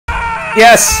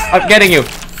Yes! I'm getting you!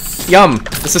 Yum!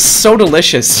 This is so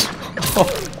delicious! Oh.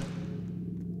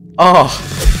 Oh.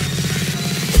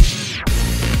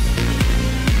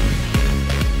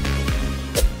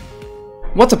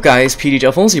 What's up guys,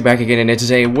 Pghlfilms here back again, and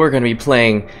today we're gonna be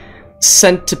playing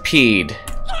Centipede.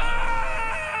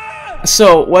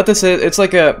 So, what this is, it's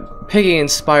like a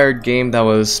Piggy-inspired game that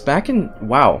was back in,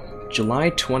 wow,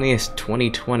 July 20th,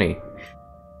 2020.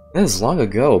 That is long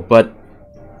ago, but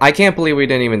I can't believe we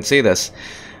didn't even see this.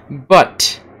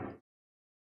 But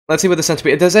let's see what the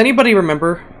Centipede. Does anybody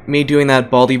remember me doing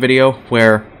that Baldi video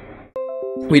where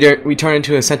we turn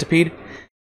into a centipede?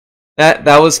 That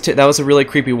was a really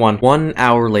creepy one. 1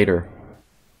 hour later.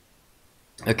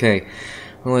 Okay,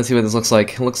 well, let's see what this looks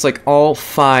like. It looks like all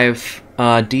 5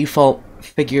 default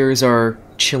figures are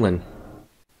chillin'.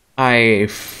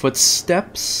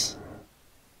 Footsteps?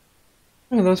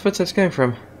 Where are those footsteps coming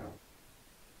from?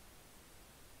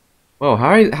 Whoa,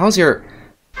 how's your...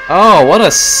 Oh, what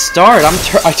a start!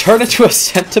 I turned into a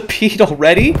centipede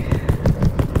already?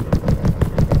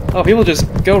 Oh, people just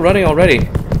go running already.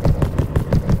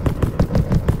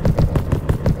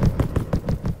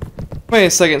 Wait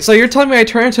a second, so you're telling me I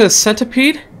turned into a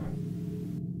centipede?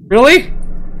 Really?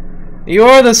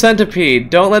 You're the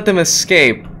centipede, don't let them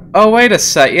escape. Oh, wait a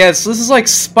sec, yes, this is like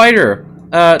Spider.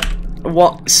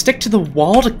 Stick to the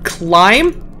wall to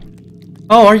climb?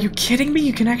 Oh, are you kidding me?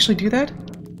 You can actually do that?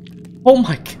 Oh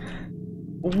my...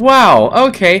 Wow,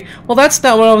 okay. Well, that's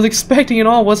not what I was expecting at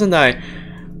all, wasn't I?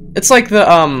 It's like the,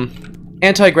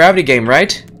 anti-gravity game,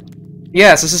 right?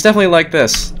 Yes, this is definitely like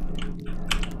this.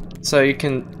 So you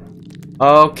can...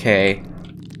 Okay.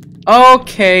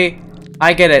 Okay,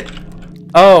 I get it.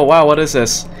 Oh, wow, what is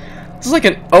this? This is like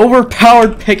an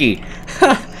overpowered piggy.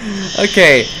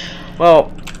 Okay,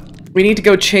 well... We need to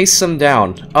go chase some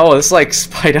down. Oh, it's like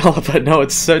Spidella, but no,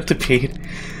 it's Centipede.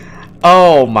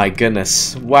 Oh my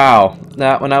goodness! Wow,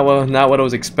 not what I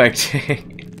was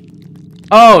expecting.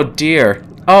 Oh dear.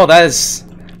 Oh, that is.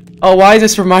 Oh, why does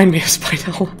this remind me of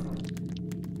Spidella?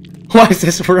 Why does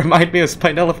this remind me of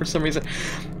Spidella for some reason?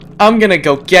 I'm gonna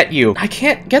go get you. I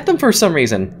can't get them for some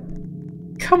reason.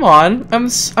 Come on, I'm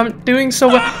doing so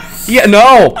well. Yeah,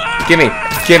 no! Gimme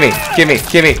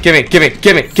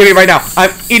right now! I'm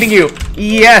eating you!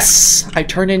 Yes! You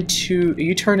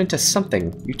turn into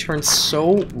something. You turn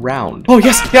so round. Oh,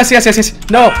 yes!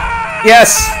 No!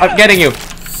 Yes! I'm getting you!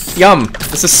 Yum!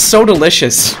 This is so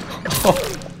delicious.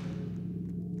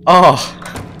 Oh.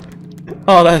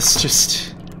 Oh, that's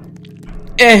just...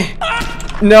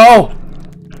 No!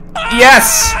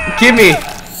 Yes! Gimme!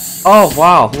 Oh,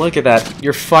 wow, look at that.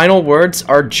 Your final words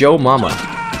are Joe Mama.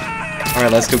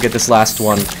 Alright, let's go get this last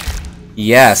one.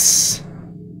 Yes.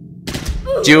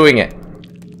 Doing it.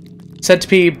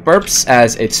 Centipede burps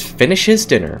as it finishes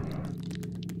dinner.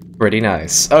 Pretty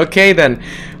nice. Okay, then.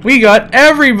 We got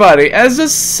everybody as a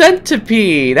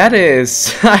centipede. That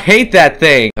is... I hate that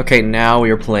thing. Okay, now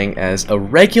we are playing as a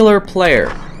regular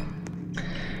player.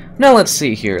 Now let's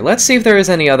see here. Let's see if there is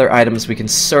any other items we can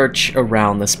search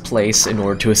around this place in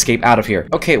order to escape out of here.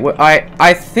 Okay, well,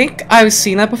 I think I've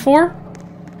seen that before.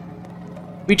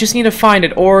 We just need to find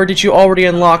it, or did you already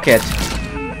unlock it?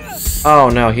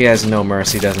 Oh no, he has no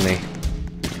mercy, doesn't he?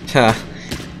 Huh.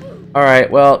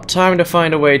 Alright, well, time to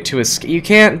find a way to escape. You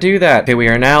can't do that. Okay, we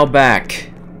are now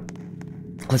back.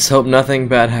 Let's hope nothing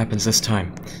bad happens this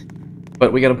time.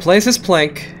 But we gotta place this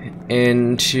plank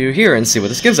into here and see what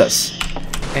this gives us.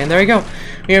 And there you go.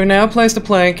 We have now placed a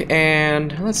plank,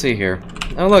 and let's see here.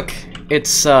 Oh look,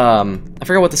 it's I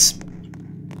forgot what this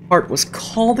part was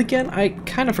called again. I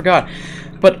kind of forgot,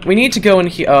 but we need to go in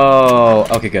here. Oh,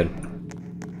 okay, good.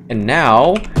 And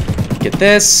now get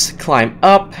this, climb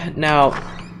up. Now,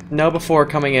 no, before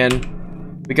coming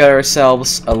in, we got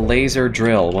ourselves a laser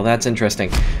drill. Well, that's interesting.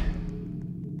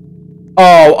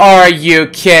 Oh, are you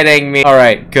kidding me? All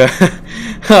right, good.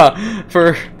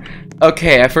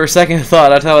 Okay, for a second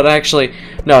thought, I thought actually...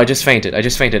 No, I just fainted.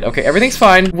 Okay, everything's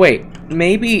fine. Wait,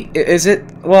 maybe... Is it...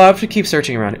 Well, I have to keep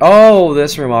searching around. Oh,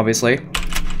 this room, obviously.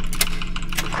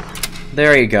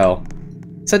 There you go.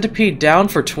 Centipede down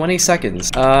for 20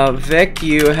 seconds. Vic,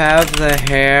 you have the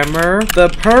hammer. The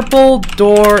purple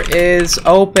door is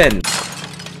open.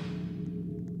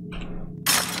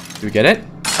 Do we get it?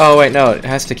 Oh, wait, no, it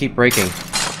has to keep breaking.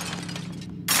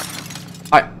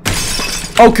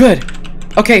 Oh, good!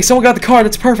 Okay, someone got the card,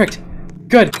 that's perfect!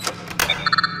 Good.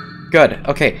 Good,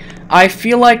 okay. I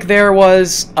feel like there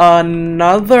was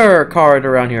another card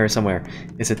around here somewhere.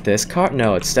 Is it this card?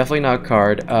 No, it's definitely not a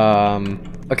card.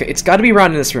 Okay, it's gotta be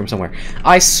around in this room somewhere.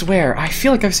 I swear, I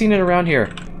feel like I've seen it around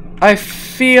here. I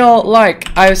feel like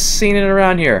I've seen it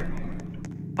around here.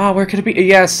 Oh, where could it be?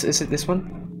 Yes, is it this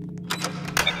one?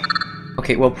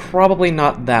 Okay, well, probably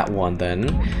not that one then.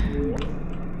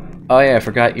 Oh yeah, I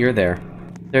forgot you're there.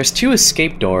 There's 2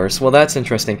 escape doors. Well, that's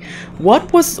interesting.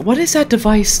 What is that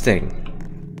device thing?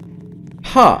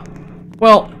 Huh.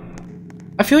 Well,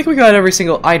 I feel like we got every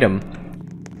single item.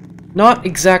 Not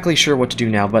exactly sure what to do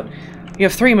now, but we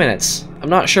have 3 minutes. I'm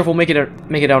not sure if we'll make it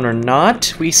out or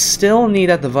not. We still need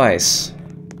that device.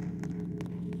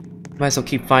 Might as well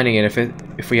keep finding it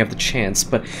if we have the chance.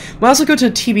 But might as well go to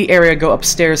the TV area, go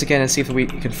upstairs again, and see if we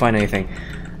can find anything.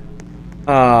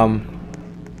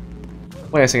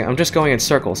 Wait a second. I'm just going in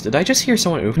circles. Did I just hear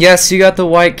someone oof? Yes, you got the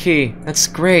white key. That's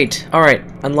great. All right,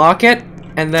 unlock it,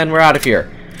 and then we're out of here.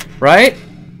 Right?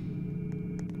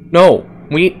 No,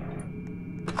 we.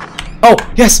 Oh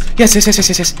yes, yes, yes, yes, yes,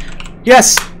 yes, yes.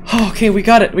 Yes. Oh, okay, we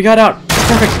got it. We got out.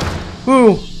 Perfect.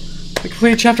 Woo. We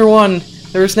completed chapter 1.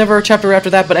 There was never a chapter after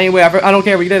that, but anyway, I don't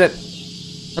care. We did it.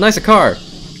 A nice car.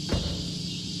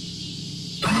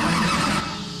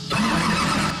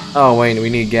 Oh wait, we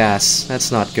need gas.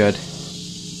 That's not good.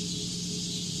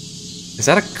 Is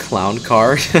that a clown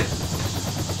car?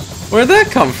 Where'd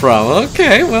that come from?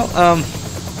 Okay, well,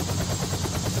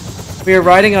 we are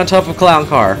riding on top of a clown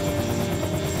car.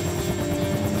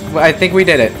 I think we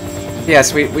did it.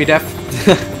 Yes, we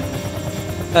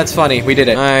That's funny, we did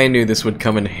it. I knew this would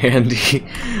come in handy.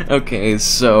 Okay,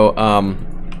 so,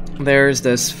 there's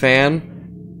this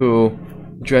fan who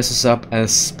dresses up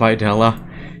as Spidella,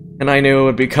 and I knew it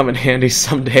would be coming handy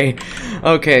someday.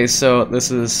 Okay, so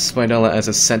this is Spidella as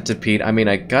a centipede. I mean,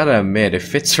 I gotta admit, it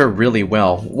fits her really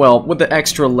well. Well, with the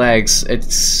extra legs,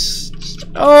 it's...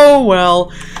 Oh,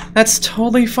 well, that's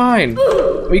totally fine.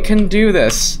 We can do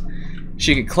this.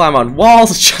 She can climb on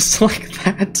walls just like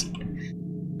that.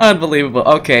 Unbelievable.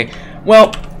 Okay,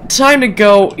 well, time to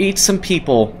go eat some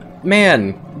people.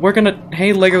 Man, we're gonna...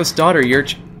 Hey, Lego's daughter, your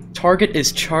target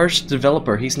is charged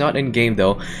developer. He's not in-game,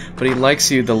 though, but he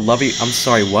likes you, the lovey... I'm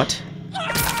sorry, what?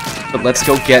 But let's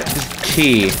go get the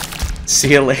key.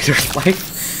 See you later,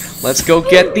 life. Let's go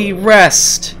get the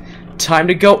rest. Time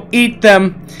to go eat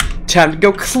them. Time to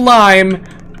go climb.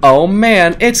 Oh,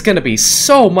 man, it's gonna be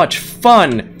so much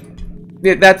fun.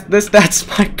 That's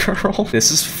my girl. This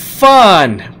is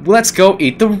fun. Let's go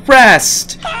eat the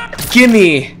rest.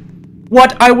 Gimme.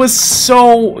 What? I was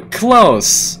so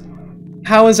close.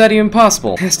 How is that even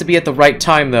possible? It has to be at the right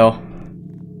time, though.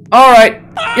 Alright,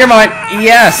 you're mine.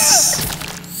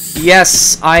 Yes.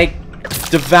 Yes, I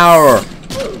devour.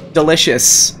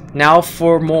 Delicious. Now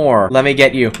for more. Let me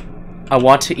get you. I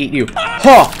want to eat you.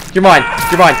 Oh, you're mine.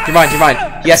 You're mine. You're mine. You're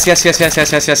mine. Yes, yes, yes, yes,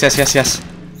 yes, yes, yes, yes, yes, yes.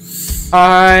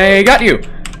 I got you.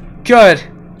 Good.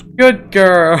 Good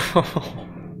girl.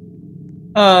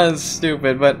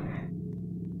 Stupid, but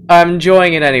I'm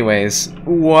enjoying it anyways.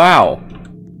 Wow.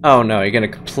 Oh no, you're gonna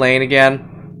complain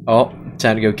again? Oh,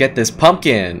 time to go get this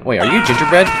pumpkin. Wait, are you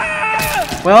gingerbread?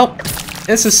 Well,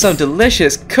 this is some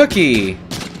delicious cookie.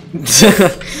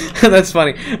 That's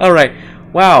funny. Alright.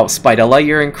 Wow, Spidella,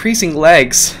 you're increasing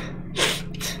legs.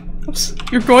 Oops,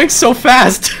 you're going so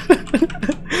fast.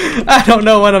 I don't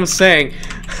know what I'm saying.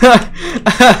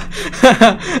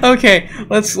 Okay,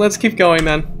 let's keep going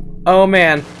then. Oh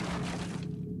man.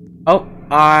 Oh,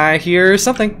 I hear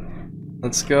something.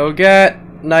 Let's go get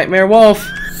Nightmare Wolf.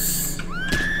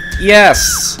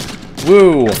 Yes.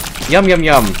 Woo. Yum yum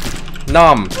yum.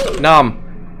 Nom nom.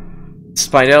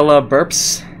 Spidella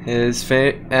burps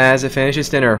as it finishes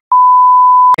dinner.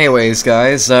 Anyways,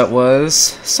 guys, that was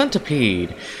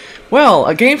Centipede. Well,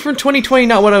 a game from 2020,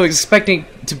 not what I was expecting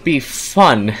to be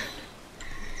fun.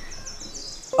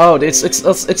 Oh,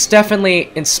 it's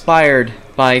definitely inspired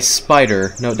by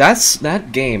Spider. No, that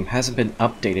game hasn't been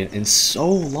updated in so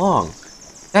long.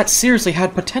 That seriously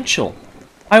had potential.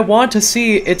 I want to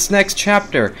see its next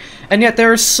chapter, and yet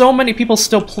there are so many people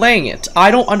still playing it.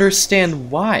 I don't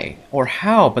understand why or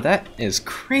how, but that is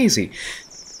crazy.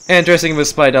 And dressing with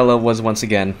Spidella was once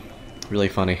again really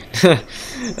funny. I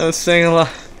was saying a lot.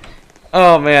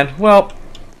 Oh man, well,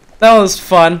 that was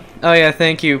fun. Oh yeah,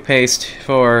 thank you, Paste,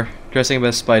 for dressing up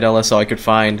as Spidella so I could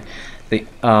find the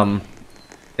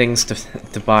things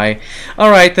to buy.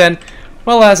 Alright then,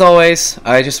 well, as always,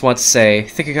 I just want to say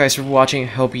thank you guys for watching.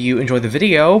 Hope you enjoyed the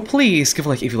video. Please give a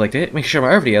like if you liked it, make sure to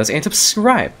share my other videos, and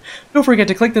subscribe. Don't forget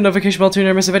to click the notification bell to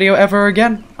never miss a video ever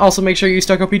again. Also, make sure you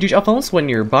stock up Pghlfilms when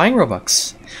you're buying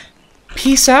Robux.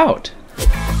 Peace out!